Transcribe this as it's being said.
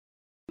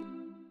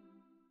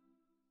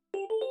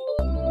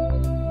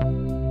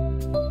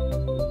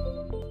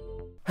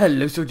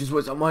Hello soldiers,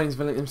 what's up? My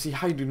name's MC.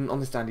 How you doing on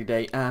this dandy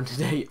day? And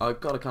today I've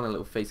got a kind of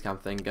little facecam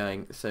thing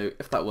going, so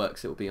if that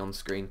works it will be on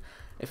screen.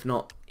 If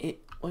not, it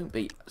won't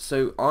be.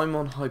 So I'm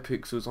on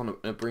Hypixel's on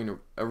an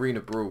arena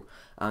Brawl,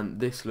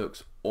 and this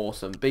looks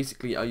awesome.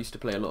 Basically I used to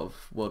play a lot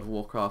of World of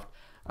Warcraft,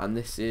 and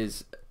this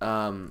is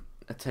a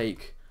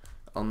take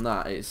on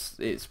that.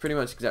 It's pretty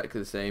much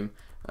exactly the same.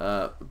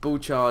 Bull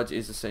charge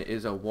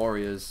is a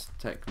warrior's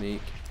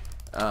technique.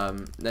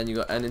 Then you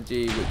got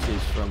energy, which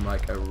is from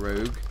like a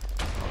rogue.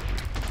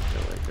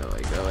 Go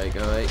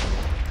away.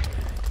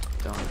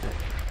 Darn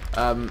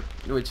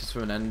it. Which is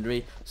from an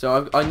enemy.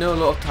 So I know a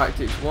lot of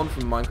tactics. One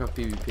from Minecraft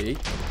PvP,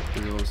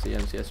 which is obviously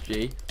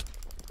MCSG,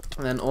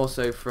 and then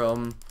also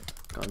from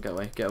get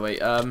away.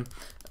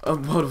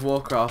 World of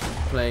Warcraft,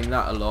 playing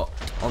that a lot.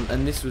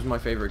 And this was my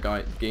favourite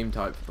game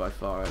type by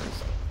far.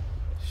 Is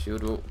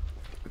shield wall,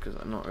 because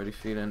I'm not really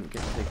feeling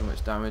taking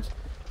much damage.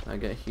 I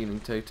get a healing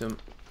totem.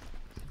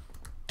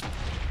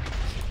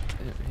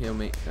 Heal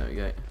me. There we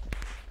go.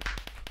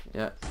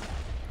 Yeah.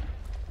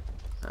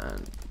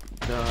 And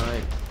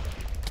die.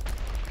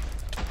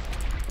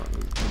 I'm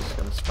just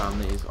gonna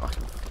spam these. I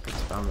can fucking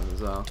spam them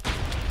as well.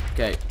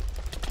 Okay.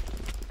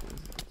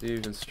 Do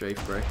even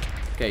strafe break.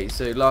 Okay,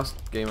 so last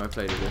game I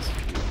played of this,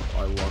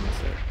 I won.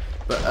 So,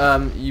 but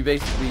you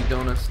basically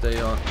don't wanna stay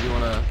on. You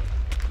wanna,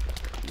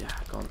 yeah,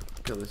 go on,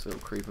 kill this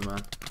little creeper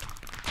man.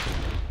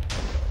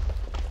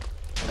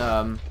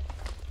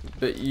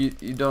 But you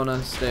don't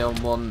wanna stay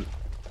on one.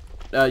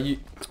 In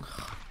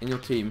your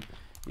team,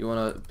 you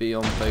want to be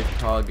on both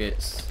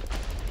targets.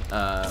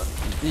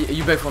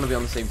 You both want to be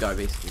on the same guy,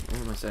 basically.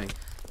 What am I saying?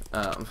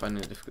 I'm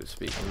finding it difficult to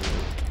speak.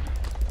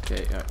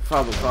 Okay, right.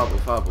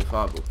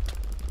 Farble.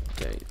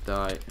 Okay,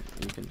 die.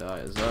 You can die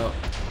as well.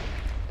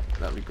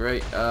 That'd be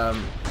great. Are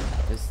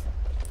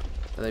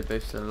they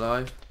both still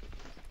alive?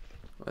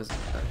 Where's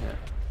here?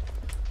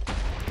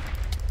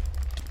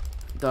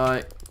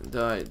 Die.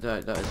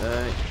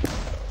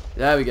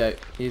 There we go.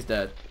 He's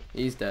dead.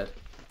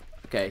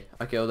 Okay,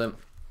 I killed him.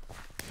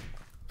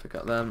 Pick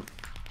up them.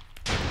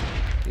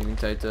 Healing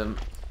totem.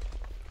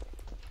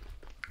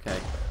 Okay,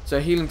 so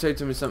healing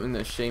totem is something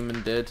that a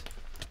shaman did.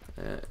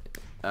 No,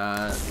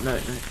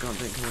 don't come on,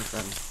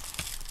 friend.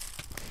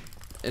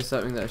 It's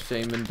something that a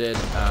shaman did,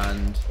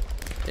 and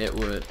it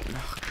would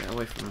get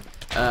away from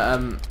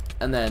him.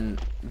 And then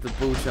the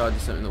bull charge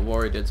is something that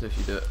warrior did. So if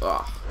you do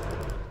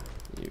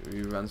it,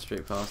 you run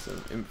straight past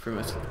them. In pretty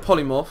much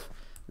polymorph.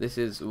 This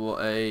is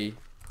what a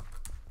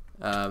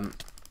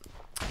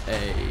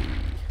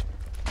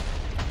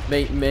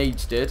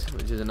mage did,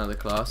 which is another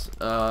class.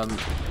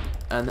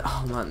 And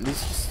oh man,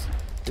 this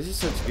is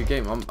such a good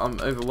game. I'm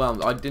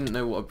overwhelmed. I didn't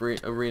know what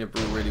arena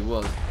Brawl really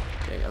was.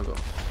 Okay, I've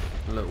got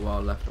a little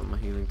while left on my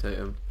healing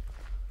totem.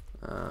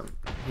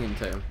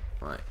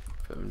 Right,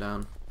 put him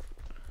down,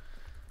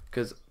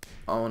 because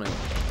I want to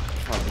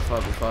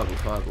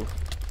fireball.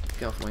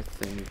 Get off my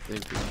thing.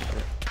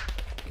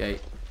 Okay,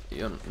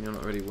 you're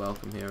not really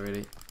welcome here,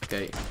 really.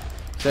 Okay.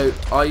 So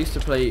I used to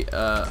play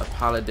a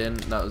paladin.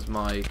 That was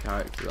my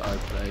character that I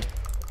played.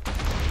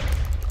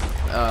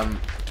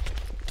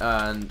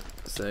 And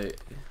so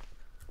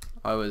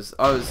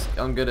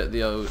I'm good at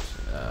the old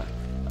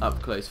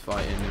up close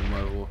fighting in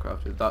World of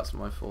Warcraft. That's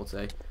my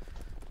forte.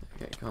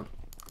 Okay, come on,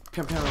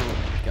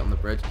 get on the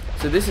bridge.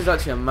 So this is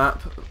actually a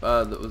map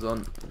that was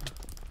on.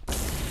 I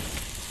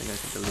think I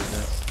can delete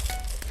this.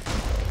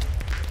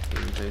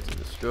 Totem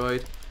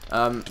destroyed.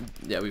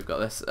 Yeah, we've got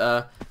this.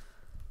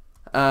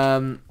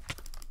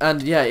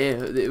 And yeah,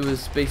 it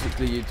was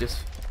basically you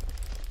just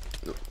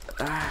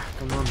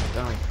come on,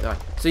 die.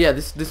 So yeah,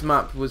 this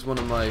map was one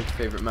of my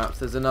favourite maps.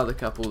 There's another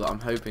couple that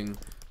I'm hoping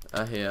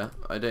are here.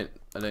 I don't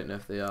know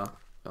if they are.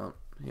 Can't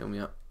heal me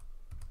up.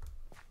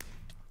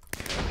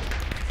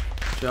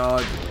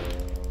 Charge.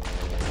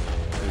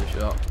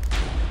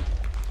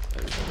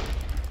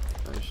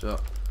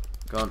 Overshot.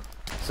 Gone.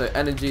 So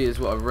energy is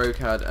what a rogue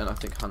had, and I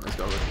think Hunter's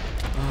got a rogue.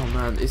 Oh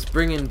man, it's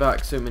bringing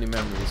back so many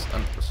memories.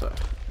 I'm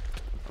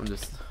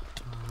just.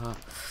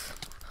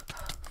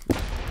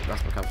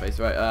 That's my cat face,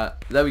 right?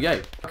 There we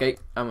go. Okay,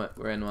 and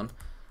we're in one.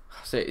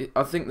 So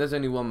I think there's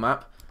only one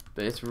map,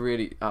 but it's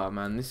really, oh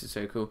man, this is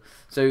so cool.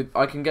 So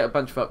I can get a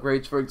bunch of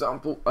upgrades. For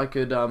example, I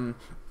could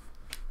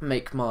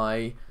make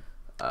my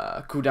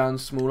cooldown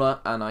smaller,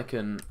 and I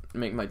can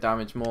make my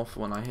damage more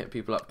for when I hit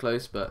people up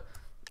close. But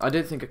I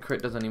don't think a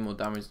crit does any more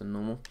damage than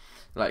normal.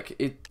 Like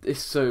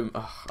it's so.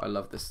 I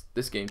love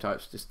this game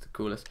type's just the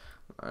coolest.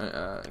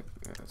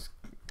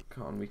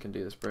 Come on, we can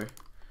do this, bro.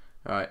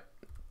 Alright,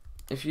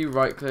 if you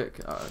right click,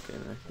 okay,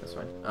 no, that's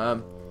fine.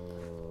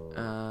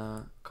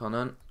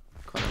 Conan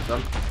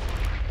done.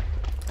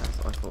 That's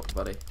what I thought,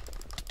 buddy.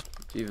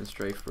 Juven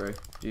strafe, bro.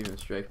 Juven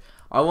strafe.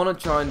 I want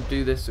to try and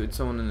do this with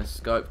someone in a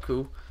Skype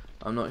call.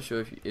 I'm not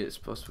sure if it's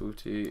possible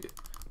to. Yeah,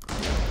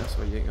 that's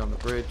why you get on the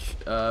bridge.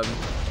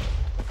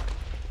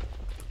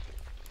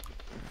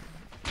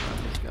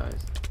 These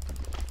guys.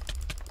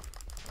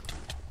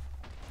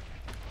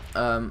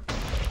 But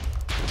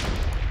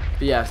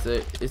yeah, so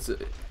it's.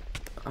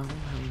 I wonder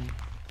how many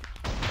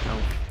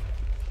health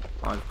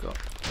I've got.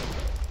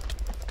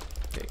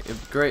 Okay, it'd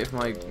be great if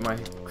my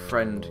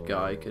friend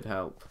guy could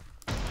help.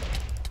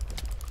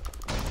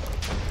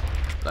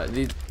 Like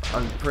these,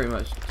 I'm pretty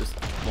much just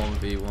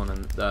 1v1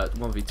 and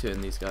 1v2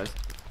 in these guys,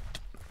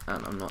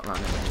 and I'm not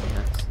landing any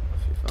hits.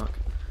 Fuck.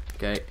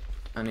 Okay,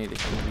 I need a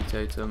heavy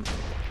totem.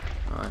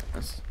 Alright,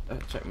 let's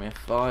check my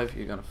F5.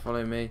 You're gonna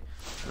follow me.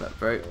 Look,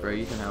 bro,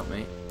 you can help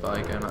me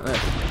by going like this.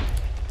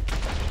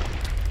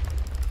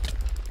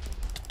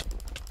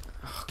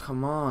 Oh,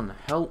 come on,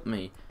 help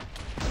me,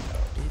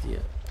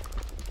 idiot.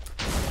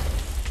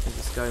 Is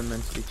this guy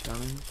meant to be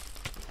challenged?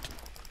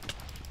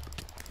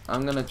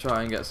 I'm gonna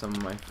try and get some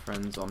of my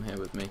friends on here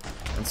with me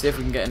and see if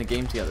we can get in a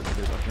game together,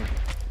 because I think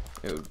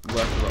it would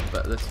work a lot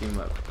better. The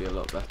teamwork would be a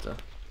lot better.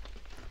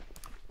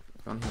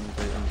 Come on,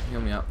 heal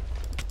me up.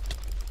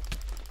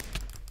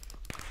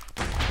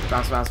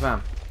 Spam, spam,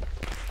 spam.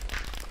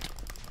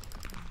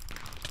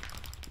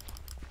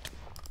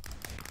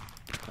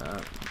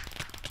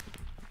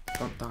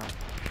 Don't die.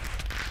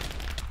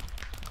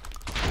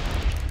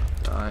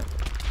 Die.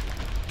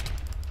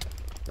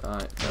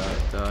 Die, die,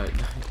 die, die.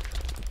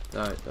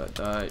 Die, die,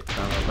 die,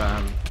 bam,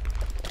 bam.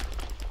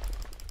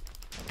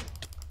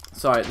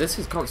 Sorry, this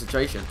is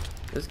concentration.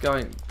 This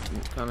guy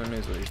kind of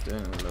knows what he's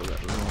doing a little bit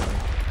more than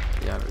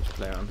the average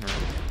player on here.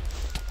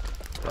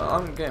 But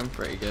I'm getting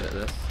pretty good at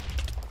this.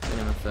 I'm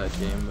in the third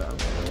game, but I'm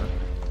gonna...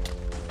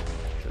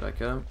 Did I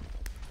kill him?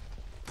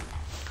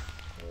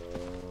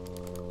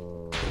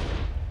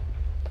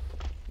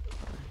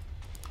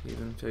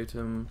 Healing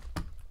totem.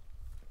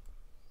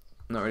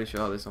 Not really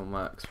sure how this one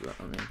works, but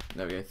I mean,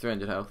 there we go,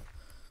 300 health.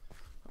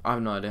 I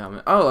have no idea how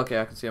many. Oh, okay,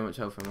 I can see how much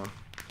health I'm on.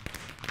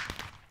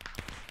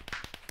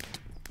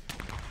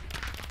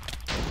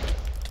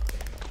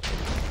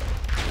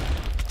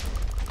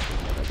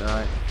 I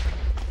die.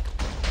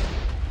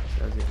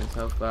 Says he can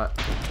health back.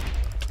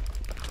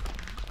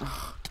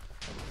 Oh,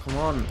 come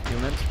on,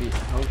 you're meant to be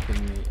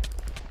helping me,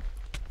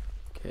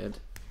 kid.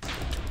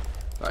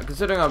 Right,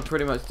 considering I'm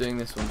pretty much doing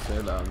this one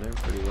solo, I'm doing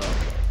pretty well.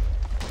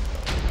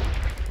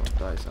 Don't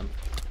die, son.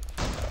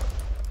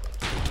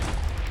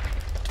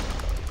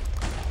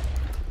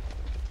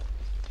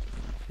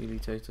 Healy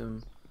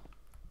totem.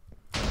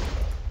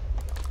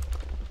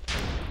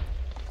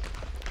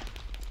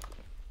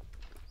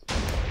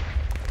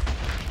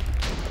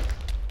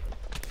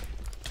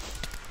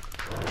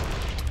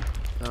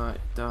 Die,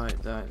 die,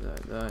 die, die,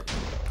 die.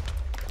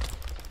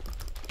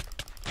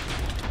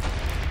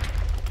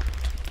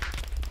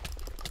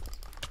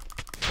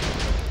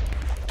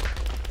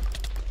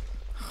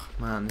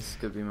 Man, this is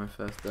gonna be my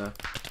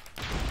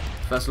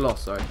first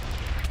loss. Sorry,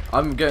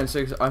 I'm going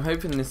so. I'm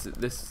hoping this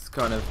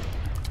kind of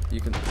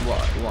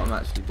what I'm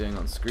actually doing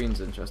on screen is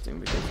interesting,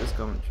 because this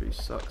commentary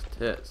sucks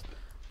tits.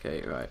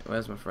 Okay, right.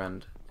 Where's my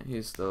friend?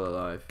 He's still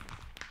alive.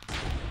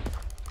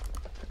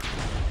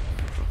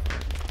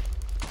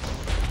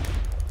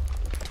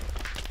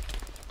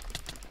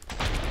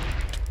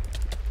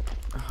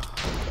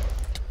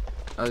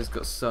 I just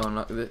got so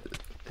unlucky.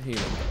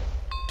 Healing.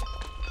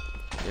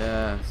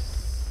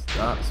 Yes,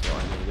 that's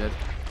what I needed.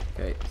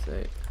 Okay,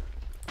 so.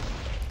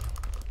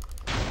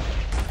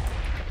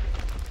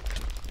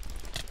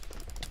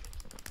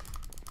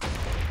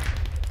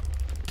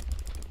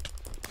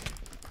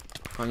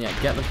 Oh yeah,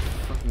 get the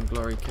fucking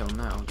glory kill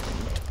now.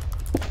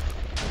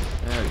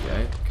 There we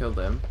go, killed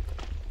him.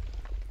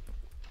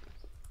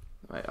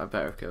 Wait, I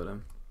better have killed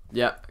him.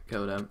 Yeah,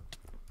 killed him.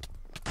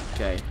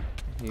 Okay,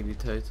 Healy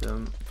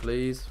totem,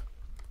 please.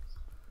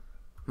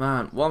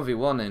 Man,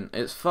 1v1ing,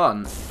 it's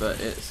fun, but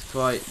it's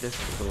quite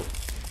difficult.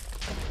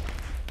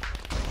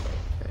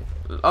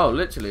 Okay. Oh,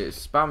 literally,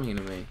 it's spam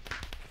healing me.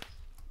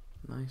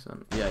 Nice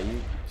one. Yeah,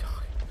 you.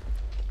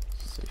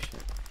 So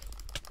shit.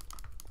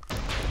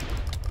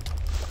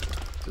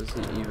 Does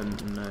he even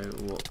know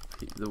what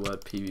the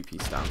word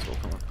PvP stands for?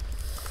 Come on.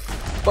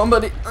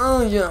 Somebody!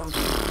 Oh yeah!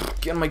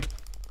 Get on my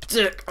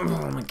dick! Oh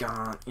my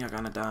god! You're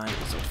gonna die.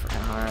 It's so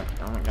freaking hard.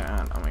 Oh my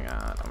god! Oh my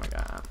god! Oh my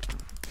god!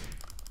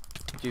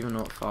 Do you even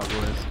know what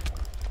Fireball is?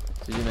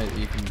 Did you know that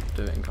you can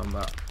do it in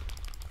combat?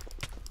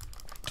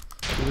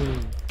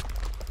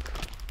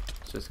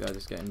 It's this guy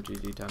just getting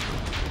GG down.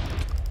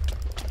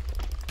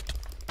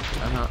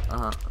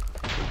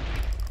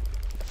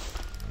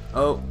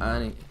 Oh,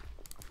 and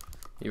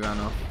he ran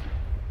off.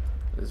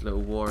 His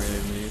little warrior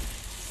move.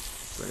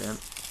 Brilliant.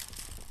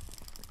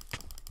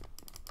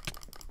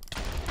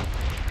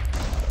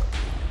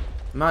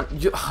 Man,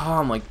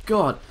 oh my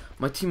god!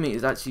 My teammate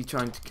is actually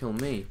trying to kill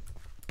me.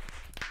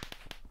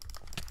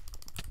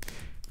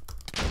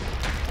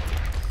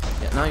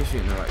 Yeah, now you're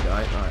shooting the right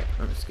guy. Alright,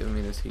 just giving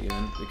me this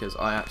healing because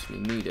I actually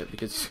need it,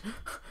 because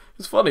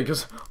it's funny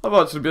because I've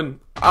actually been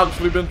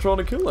trying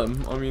to kill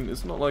him. I mean,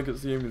 it's not like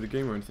it's the aim of the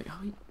game or anything.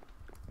 Oh,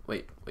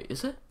 wait,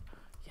 is it?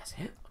 Yes,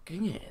 it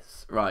fucking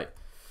is. Right.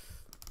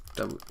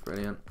 Double,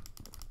 brilliant.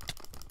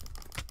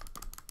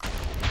 I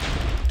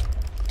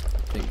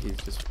think he's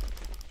just.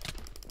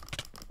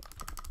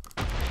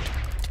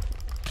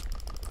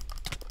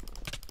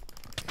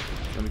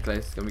 Gonna be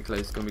close, gonna be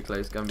close, gonna be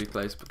close, gonna be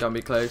close, gonna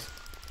be close.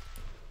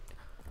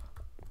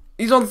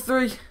 He's on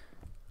 3.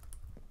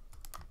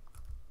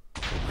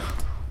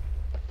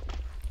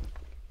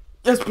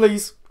 Yes,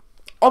 please.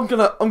 I'm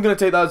gonna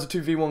take that as a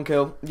 2v1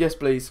 kill. Yes,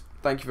 please.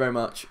 Thank you very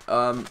much.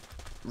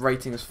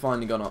 Rating has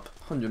finally gone up.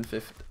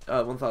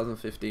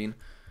 1015.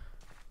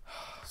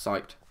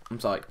 Psyched. I'm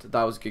psyched.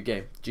 That was a good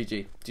game.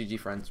 GG. GG,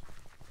 friends.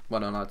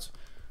 Well done, lads.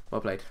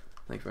 Well played.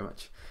 Thank you very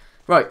much.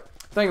 Right.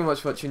 Thank you very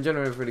much for watching.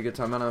 Generally, have a really good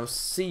time, and I'll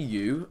see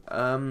you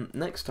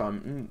next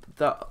time.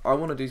 That I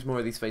want to do some more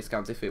of these face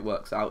cams if it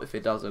works out. If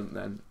it doesn't,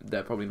 then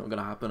they're probably not going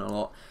to happen a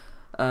lot.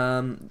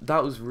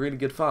 That was really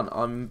good fun.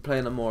 I'm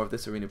playing more of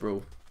this Arena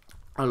Brawl.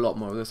 A lot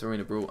more of this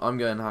Arena Brawl. I'm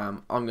going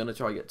ham. I'm going to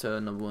try to get to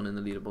 #1 in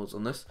the leaderboards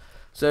on this.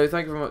 So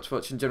thank you very much for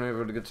watching. Generally, have a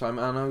really good time,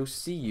 and I will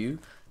see you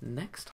next time.